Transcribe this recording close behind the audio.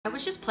I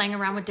was just playing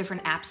around with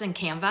different apps in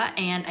Canva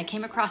and I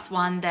came across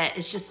one that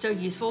is just so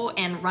useful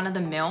and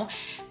run-of-the-mill,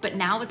 but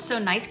now it's so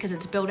nice because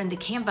it's built into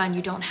Canva and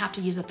you don't have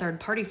to use a third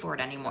party for it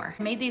anymore.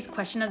 I made these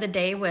question of the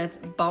day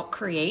with bulk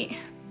create,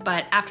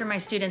 but after my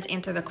students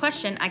answer the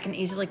question, I can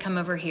easily come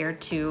over here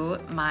to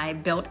my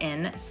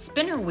built-in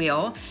spinner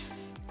wheel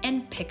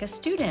and pick a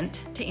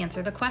student to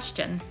answer the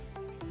question.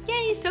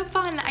 Yay, so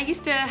fun. I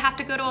used to have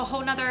to go to a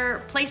whole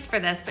nother place for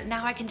this, but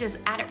now I can just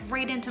add it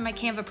right into my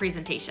Canva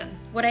presentation.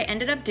 What I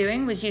ended up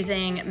doing was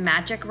using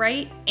Magic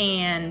Write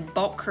and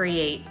Bulk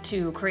Create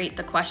to create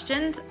the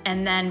questions.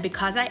 And then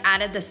because I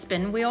added the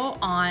spin wheel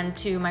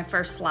onto my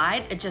first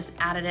slide, it just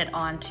added it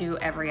onto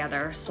every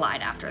other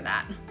slide after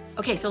that.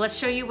 Okay, so let's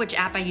show you which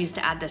app I used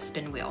to add this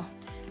spin wheel.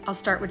 I'll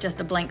start with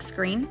just a blank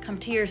screen. Come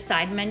to your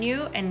side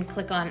menu and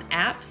click on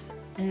apps.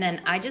 And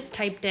then I just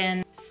typed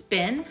in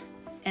spin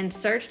and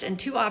searched and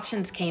two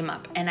options came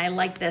up and I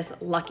like this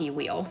lucky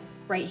wheel.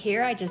 Right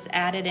here I just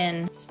added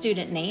in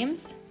student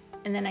names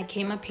and then I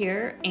came up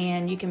here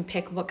and you can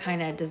pick what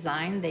kind of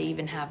design. They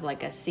even have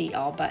like a see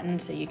all button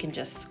so you can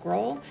just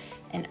scroll,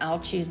 and I'll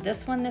choose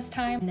this one this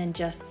time and then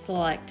just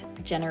select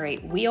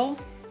generate wheel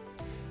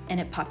and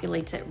it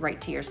populates it right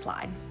to your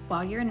slide.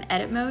 While you're in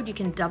edit mode you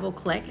can double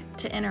click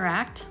to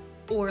interact,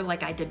 or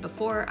like I did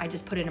before, I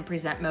just put it in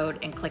present mode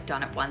and clicked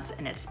on it once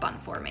and it spun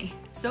for me.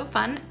 So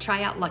fun,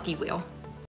 try out Lucky Wheel.